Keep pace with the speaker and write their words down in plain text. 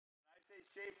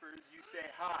Schaffers, you say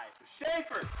hi. So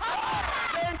Schaffers!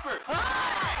 Hi! Schaffers!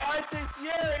 Hi! I say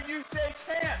Sierra, and you say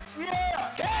camp.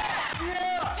 Sierra! Camp!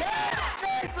 Sierra! Camp!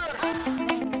 Schaffers!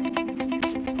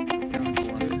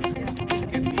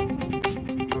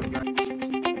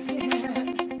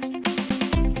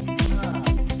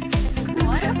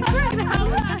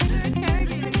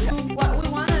 What we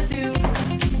want to do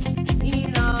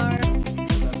in our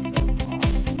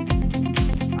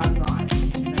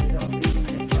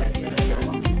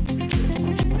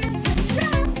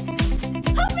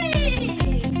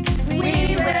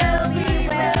We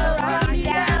will rock you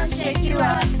down, shake you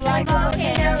up like a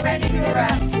volcano ready to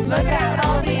erupt. Look at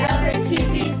all the other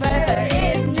TVs, but there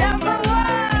is number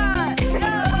one.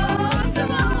 Go,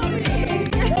 Somali!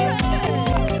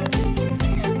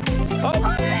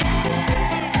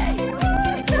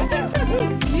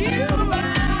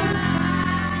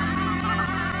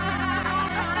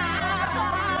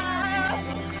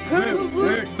 Woot,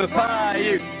 woot,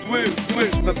 papaya! Woot,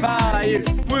 woot, papaya!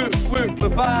 Woot, woot,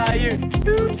 papaya!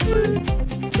 Woot, woot.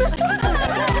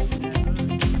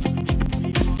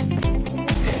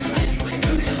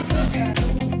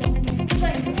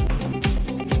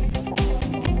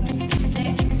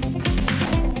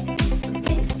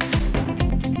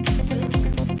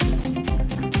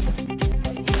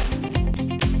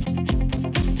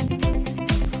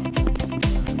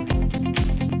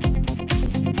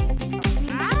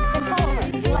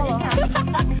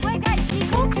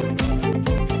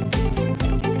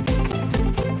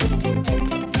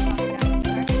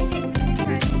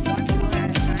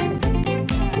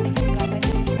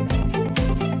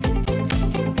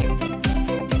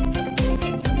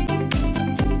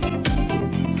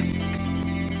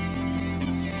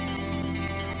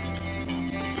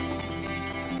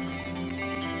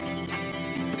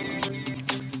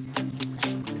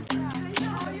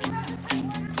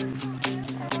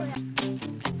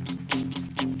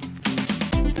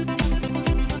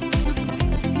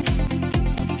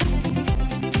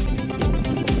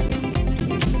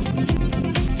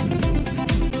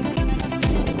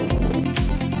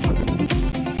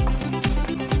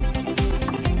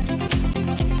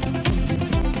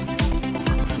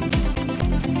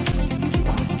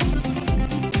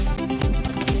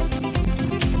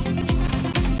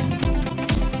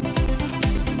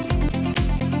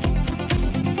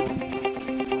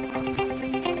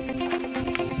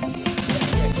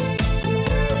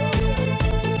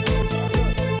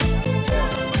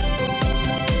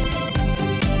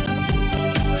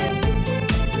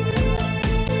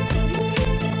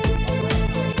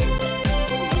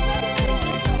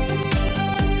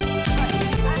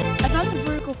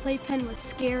 Playpen was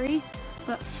scary,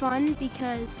 but fun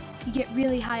because you get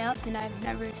really high up and I've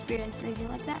never experienced anything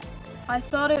like that. I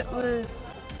thought it was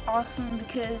awesome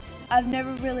because I've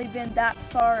never really been that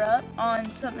far up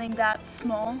on something that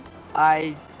small.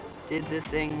 I did the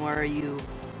thing where you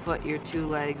put your two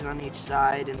legs on each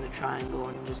side in the triangle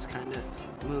and just kind of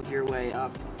move your way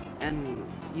up. And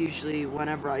usually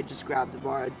whenever I just grab the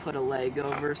bar, I'd put a leg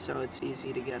over so it's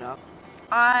easy to get up.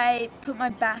 I put my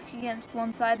back against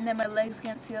one side and then my legs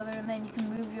against the other, and then you can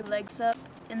move your legs up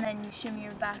and then you shimmy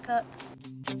your back up.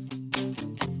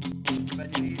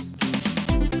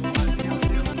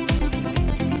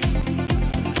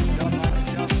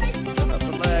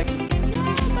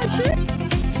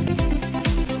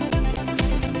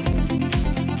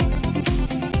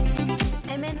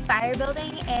 I'm in fire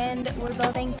building and we're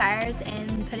building fires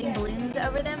and putting balloons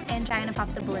over them and trying to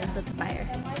pop the balloons with the fire.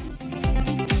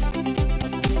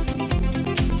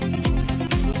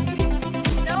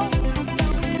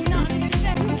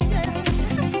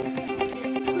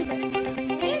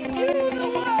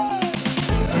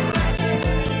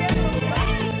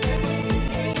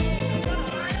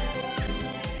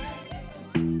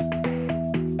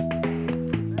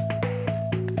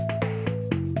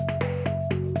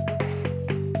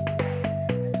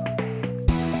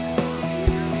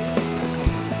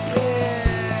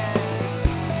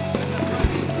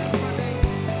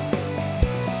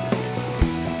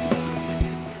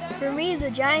 The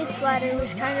Giants ladder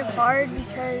was kind of hard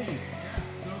because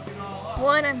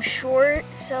one, I'm short,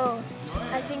 so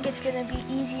I think it's going to be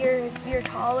easier if you're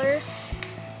taller,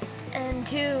 and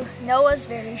two, Noah's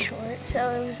very short,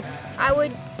 so I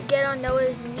would get on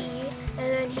Noah's knee and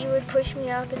then he would push me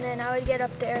up and then I would get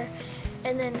up there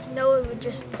and then Noah would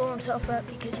just pull himself up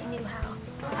because he knew how.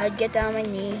 I'd get down on my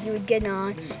knee, he would get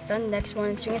on the next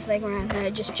one, swing his leg around, and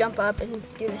I'd just jump up and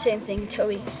do the same thing until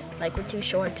we were too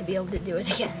short to be able to do it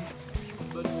again.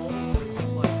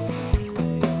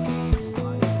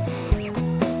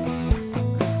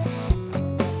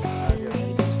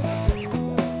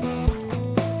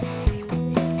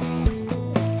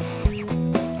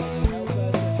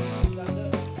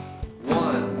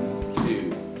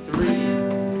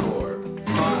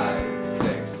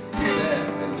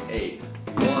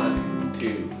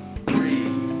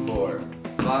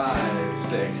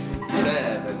 6,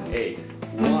 7, 8.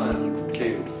 1,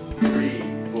 2, 3,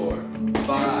 4,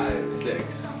 5, 6,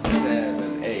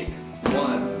 7, 8.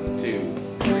 1, 2,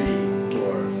 3,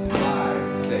 4, 5,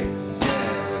 6,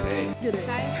 7, 8.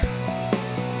 Good.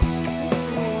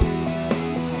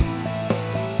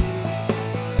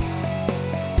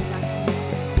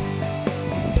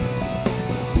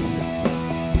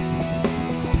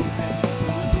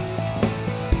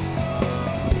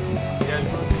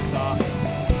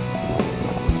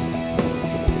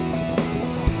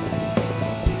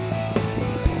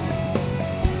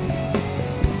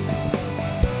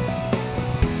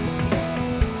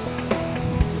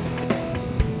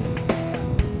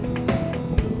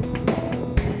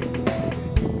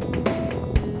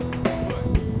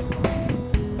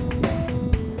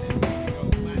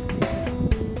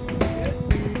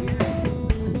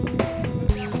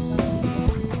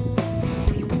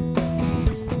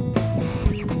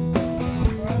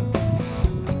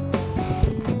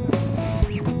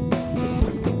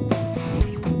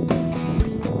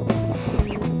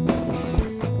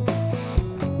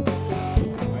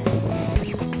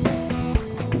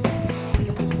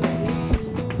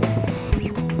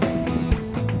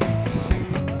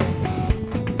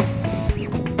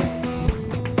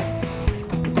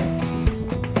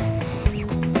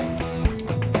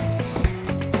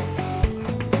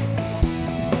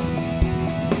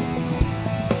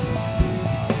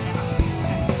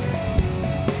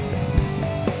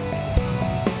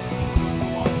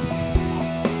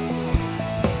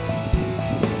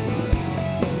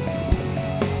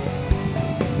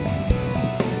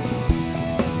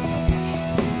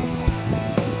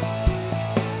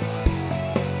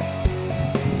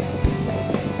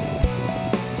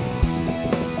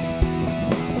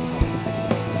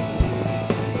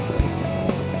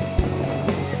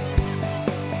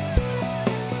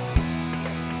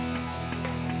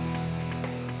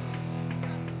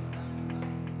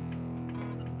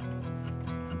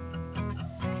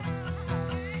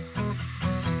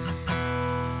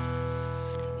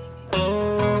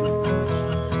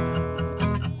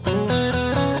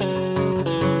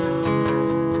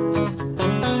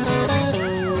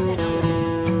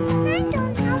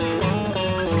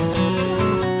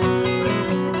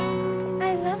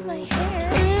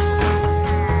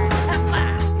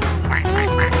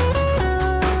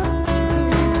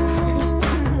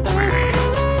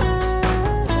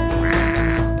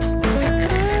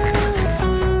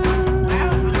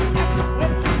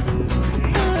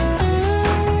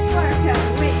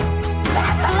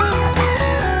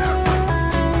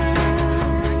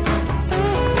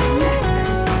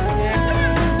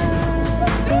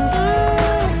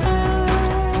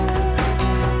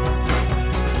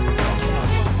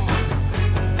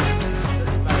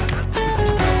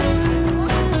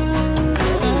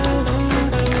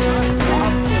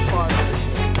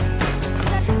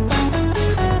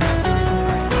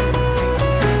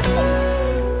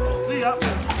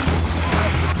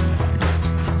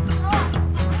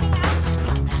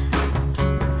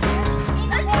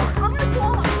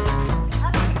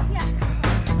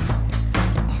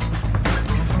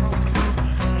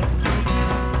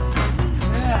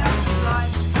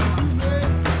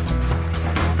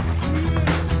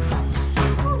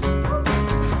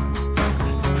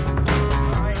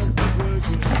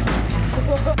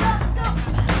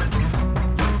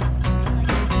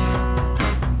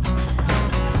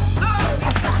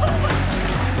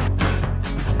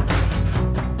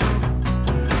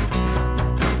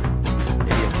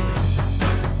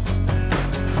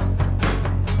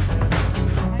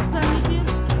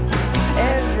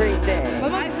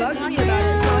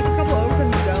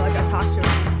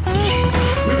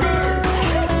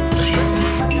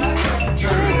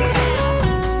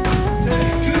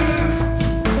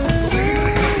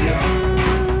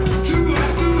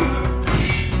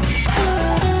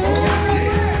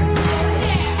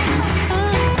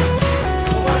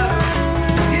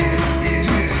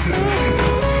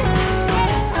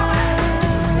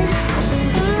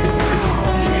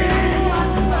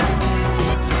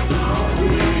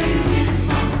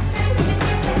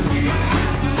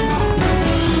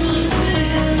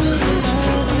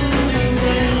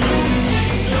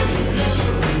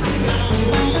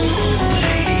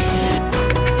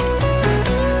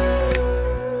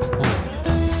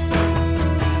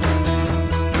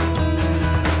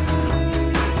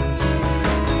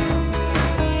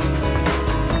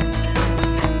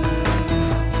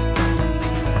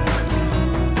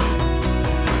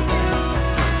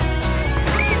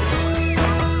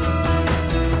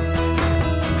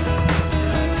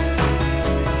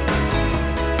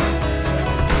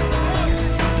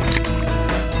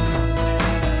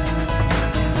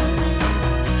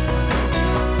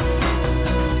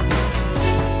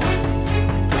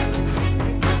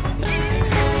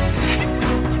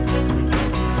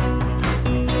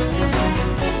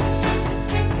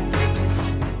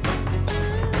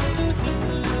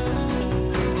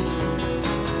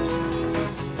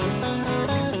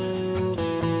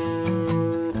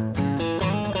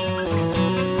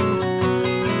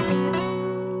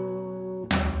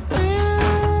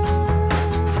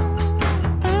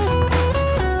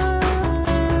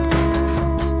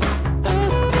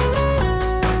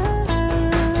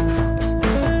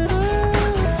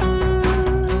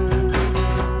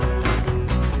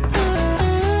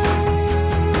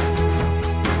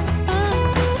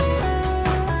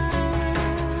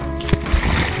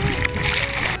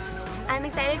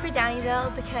 for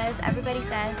Downieville because everybody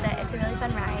says that it's a really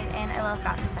fun ride and I love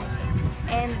mountain biking.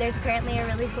 And there's apparently a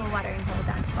really cool watering hole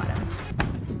down at the bottom.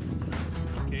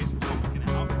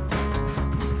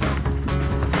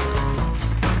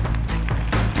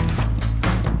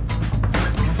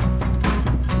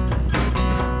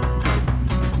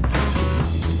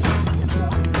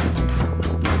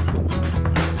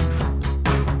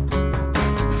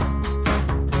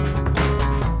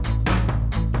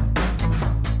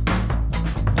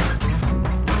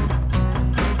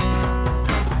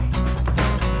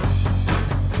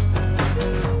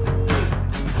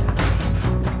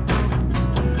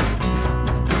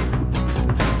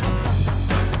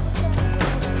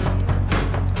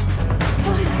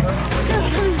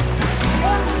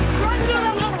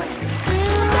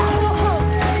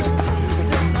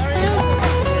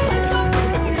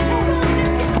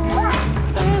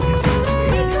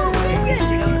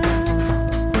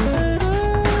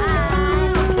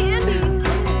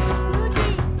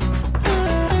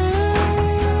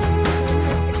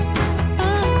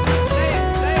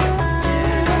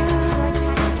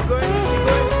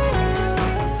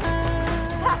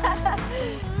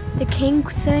 The king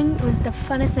swing was the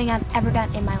funnest thing I've ever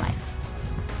done in my life.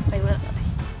 Like literally.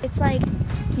 It's like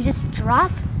you just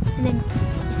drop and then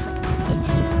you swing. It's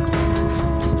just